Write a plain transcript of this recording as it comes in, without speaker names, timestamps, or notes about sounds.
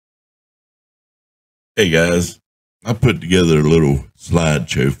Hey guys, I put together a little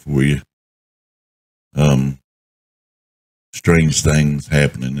slideshow for you. Strange things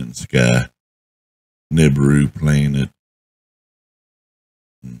happening in the sky. Nibiru planet,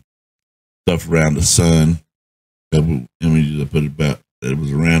 stuff around the sun. Couple images I put about that it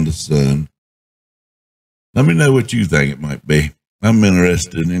was around the sun. Let me know what you think it might be. I'm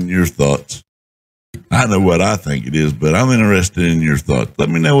interested in your thoughts. I know what I think it is, but I'm interested in your thoughts. Let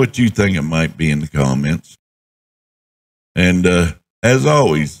me know what you think it might be in the comments. And as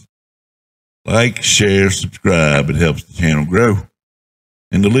always, like, share, subscribe. It helps the channel grow.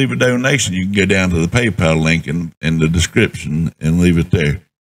 And to leave a donation, you can go down to the PayPal link in the description and leave it there.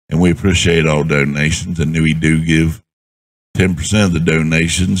 And we appreciate all donations. And we do give 10% of the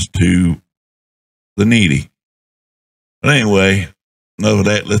donations to the needy. But anyway, enough of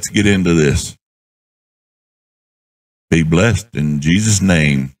that. Let's get into this. Be blessed in Jesus'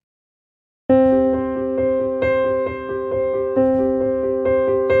 name.